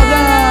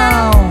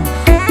 modão!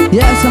 E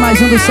essa é mais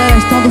um do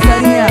Serestão do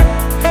Ferinha,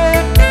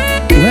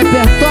 o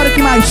repertório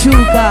que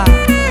machuca.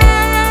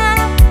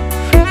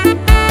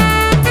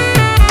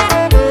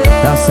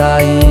 Tá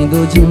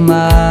saindo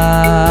demais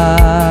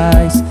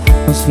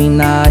nos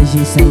finais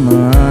de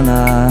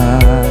semana.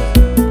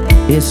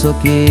 Isso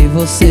que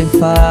você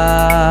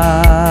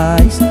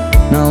faz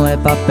não é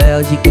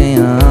papel de quem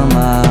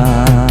ama.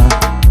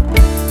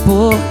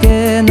 Por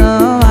que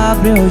não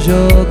abre o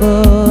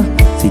jogo?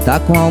 Se tá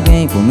com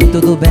alguém, por mim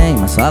tudo bem,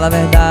 mas fala a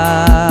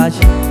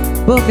verdade.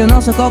 Porque eu não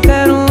sou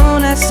qualquer um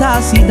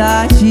nessa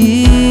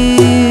cidade.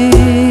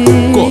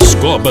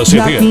 Coscoba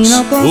CDs,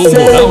 o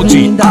moral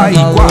de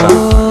Aiquara,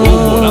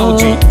 o moral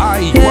de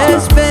Aiquara.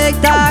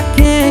 Respeita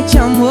quem te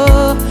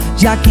amou.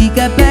 Já que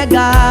quer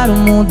pegar o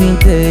mundo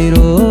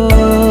inteiro,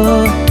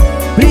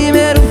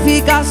 primeiro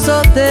fica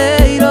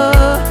solteiro.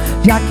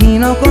 Já que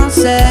não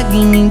consegue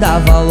me dar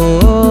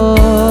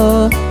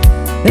valor,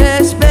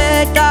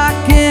 respeita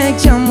quem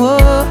te amou.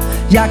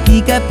 Já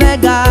que quer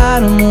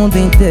pegar o mundo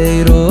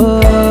inteiro,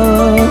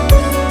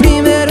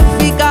 primeiro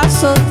fica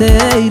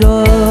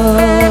solteiro.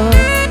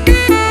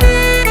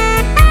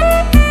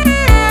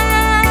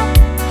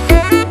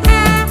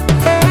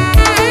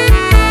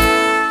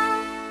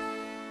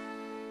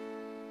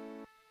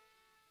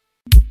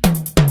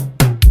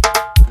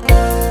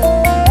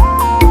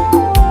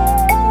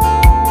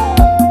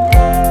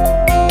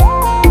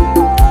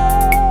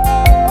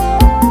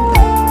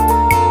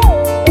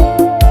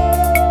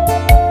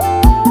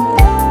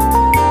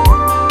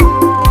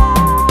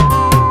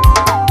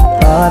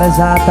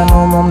 Exata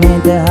no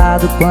momento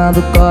errado, quando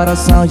o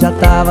coração já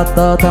tava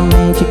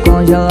totalmente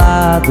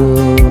congelado.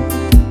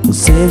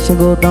 Você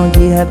chegou tão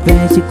de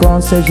repente, com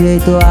seu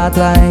jeito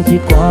atraente,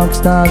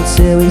 conquistando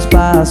seu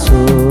espaço.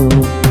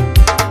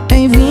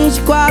 Em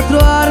 24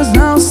 horas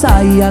não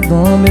saía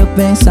do meu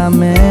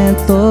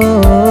pensamento.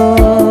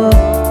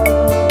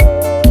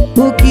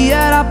 O que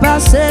era pra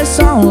ser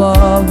só um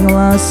love, um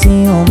lance,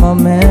 um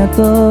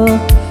momento,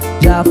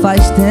 já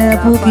faz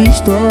tempo que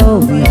estou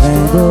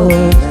vivendo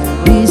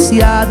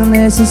viciado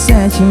nesse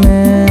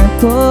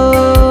sentimento.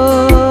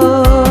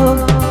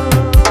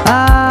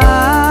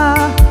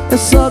 Eu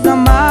sou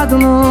gamado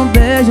num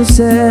beijo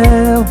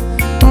seu.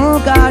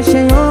 Nunca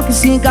achei um que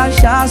se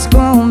encaixasse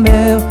com o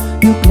meu.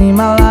 E o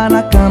clima lá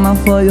na cama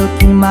foi o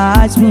que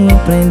mais me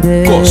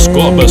prendeu.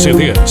 Coscoba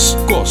CDs,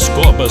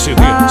 Coscoba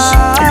CDs.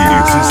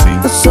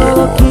 Eu sou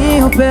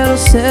louquinho pelo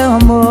seu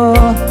amor.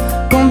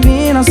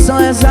 Combinação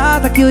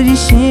exata que o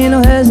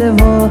destino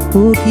reservou.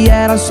 O que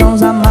era só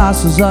uns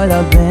amassos,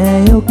 olha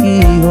bem o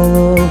que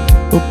rolou.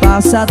 O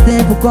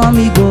passatempo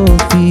comigo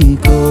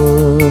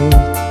ficou.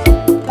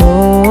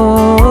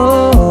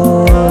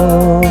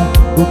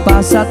 O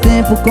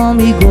passatempo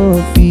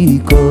comigo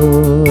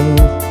ficou.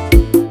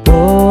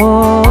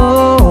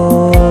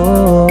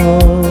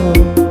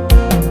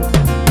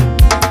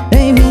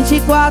 Em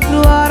 24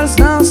 horas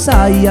não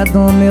saía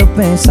do meu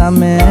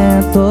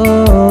pensamento.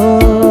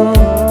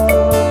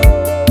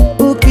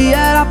 O que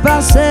era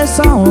pra ser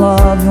só um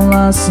love, um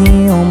lance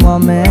em um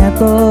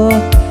momento.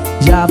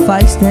 Já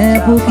faz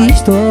tempo que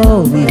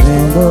estou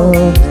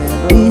vivendo,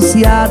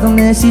 viciado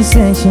nesse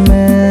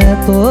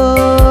sentimento.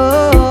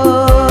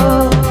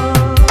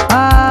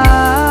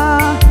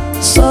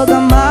 Sou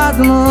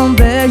gamado num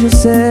beijo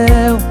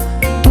seu.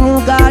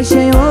 Nunca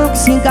achei um que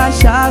se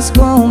encaixasse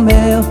com o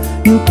meu.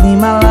 E o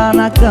clima lá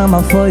na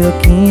cama foi o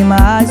que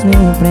mais me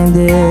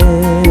prendeu.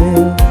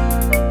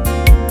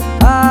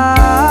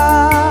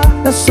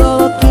 Eu sou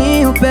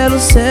louquinho pelo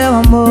seu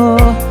amor.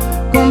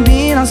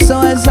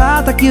 Combinação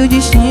exata que o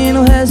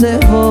destino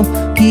reservou.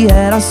 Que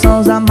era só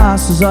uns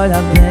amassos, olha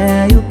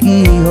bem o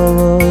que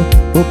rolou.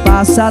 O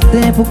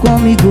passatempo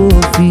comigo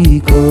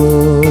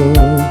ficou.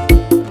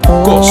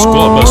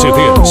 Coscoba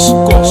CDs,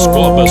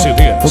 Coscoba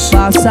CDs. O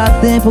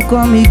passatempo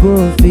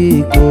comigo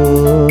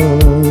ficou.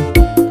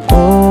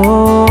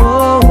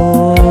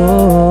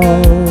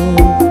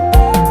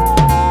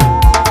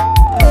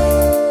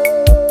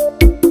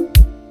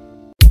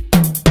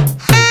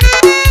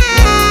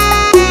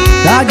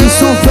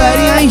 Nadson,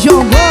 Ferinha e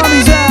João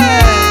Gomes,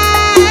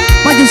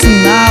 mande um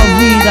sinal,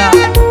 vida.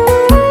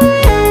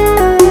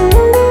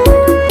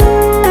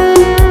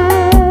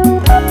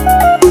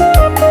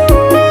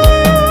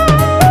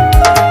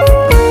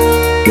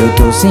 Eu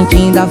tô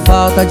sentindo a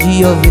falta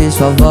de ouvir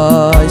sua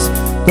voz.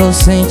 Tô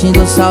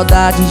sentindo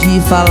saudade de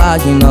falar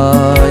de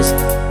nós.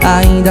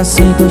 Ainda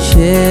sinto o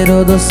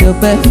cheiro do seu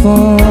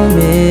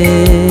perfume.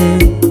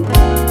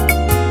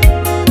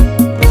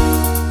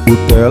 O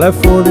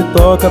telefone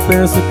toca,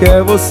 penso que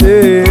é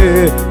você,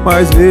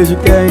 mas vejo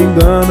que é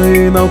engano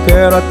e não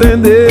quero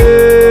atender.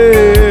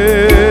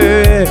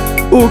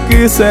 O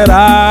que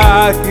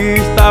será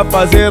que está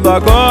fazendo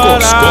agora?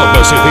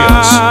 Coscoba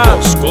CDs,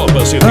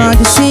 Coscoba CDs.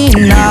 Mande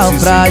sinal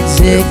pra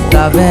dizer que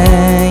tá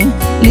bem.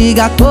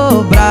 Liga,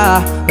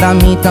 cobrar, pra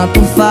mim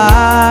tanto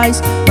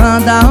faz.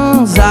 Manda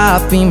um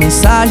zap,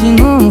 mensagem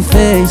no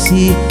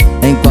Face,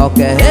 em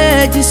qualquer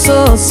rede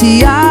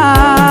social.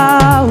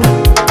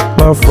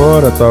 Lá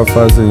fora tá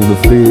fazendo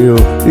frio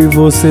e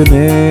você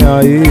nem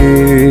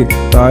aí.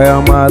 Tá é a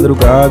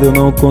madrugada, eu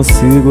não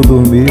consigo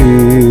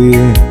dormir,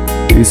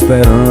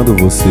 esperando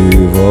você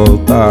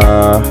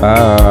voltar.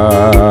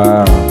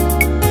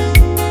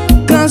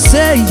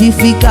 Cansei de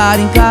ficar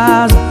em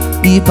casa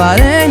e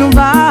parei no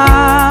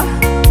bar.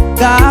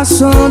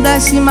 Garçom,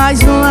 desce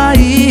mais um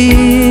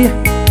aí,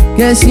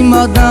 que esse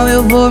modão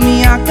eu vou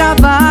me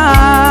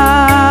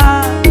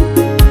acabar.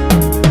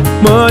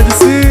 Mande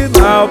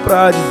sinal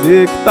pra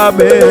dizer que tá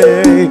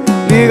bem.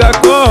 Liga,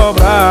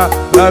 cobra,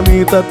 pra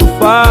mim tanto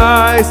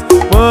faz.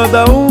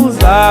 Manda um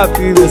zap,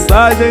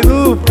 mensagem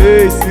no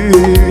Face,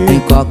 em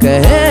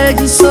qualquer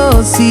rede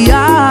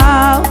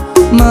social.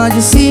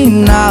 Mande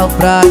sinal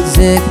pra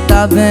dizer que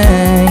tá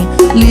bem.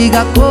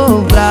 Liga,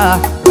 cobra,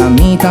 pra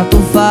mim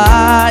tanto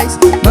faz.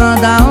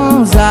 Manda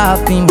um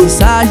zap,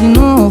 mensagem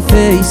no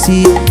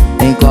Face,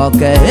 em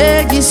qualquer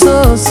rede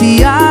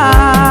social.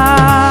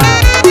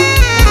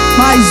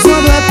 Mais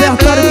um do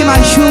repertório que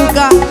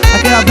machuca.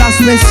 Aquele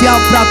abraço especial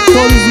pra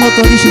todos os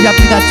motoristas de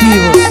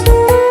aplicativos.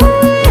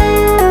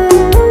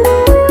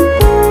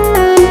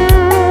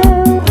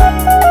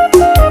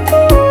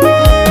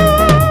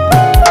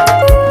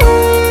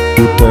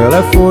 o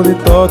telefone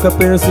toca,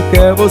 penso que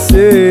é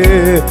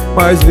você,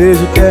 mas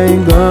vejo que é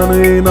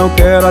engano e não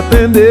quero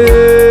atender.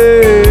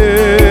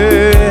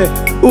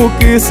 O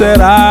que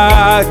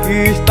será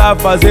que está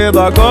fazendo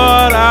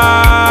agora?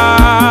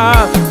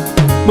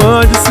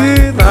 Mande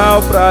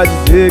sinal pra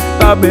dizer que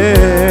tá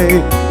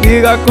bem.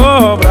 Liga,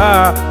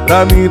 cobra,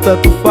 pra mim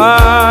tanto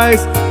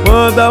faz.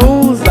 Manda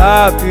um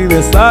zap,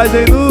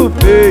 mensagem no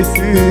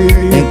Face,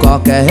 em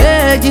qualquer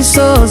rede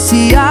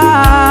social.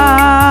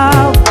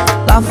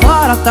 Lá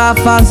fora tá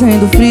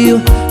fazendo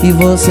frio e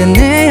você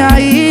nem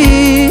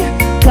aí.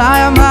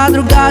 Cai a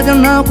madrugada, eu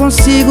não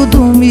consigo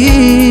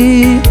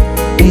dormir,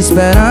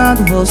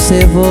 esperando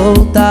você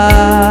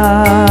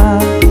voltar.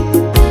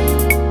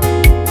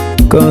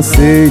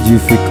 Cansei de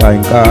ficar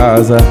em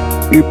casa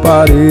e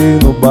parei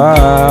no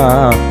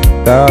bar.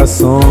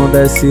 Garçom,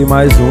 desce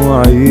mais um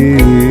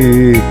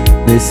aí,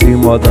 nesse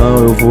modão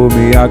eu vou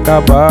me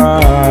acabar.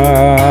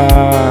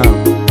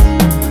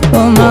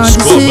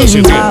 Mande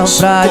sinal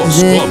pra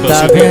dizer que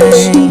tá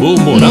bem.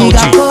 Liga,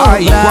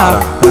 cobrar,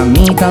 pra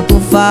mim tanto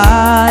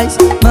faz.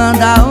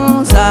 Manda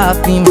um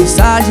zap,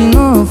 mensagem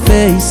no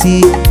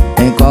Face,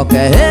 em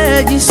qualquer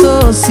rede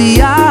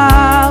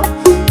social.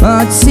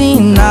 Mande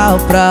sinal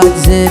pra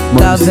dizer que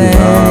tá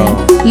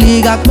bem.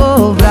 Liga,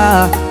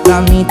 cobrar,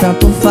 pra mim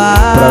tanto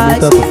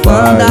faz.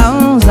 Manda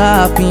um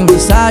zap,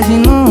 mensagem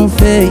no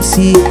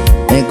Face,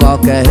 em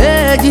qualquer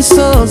rede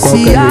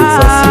social.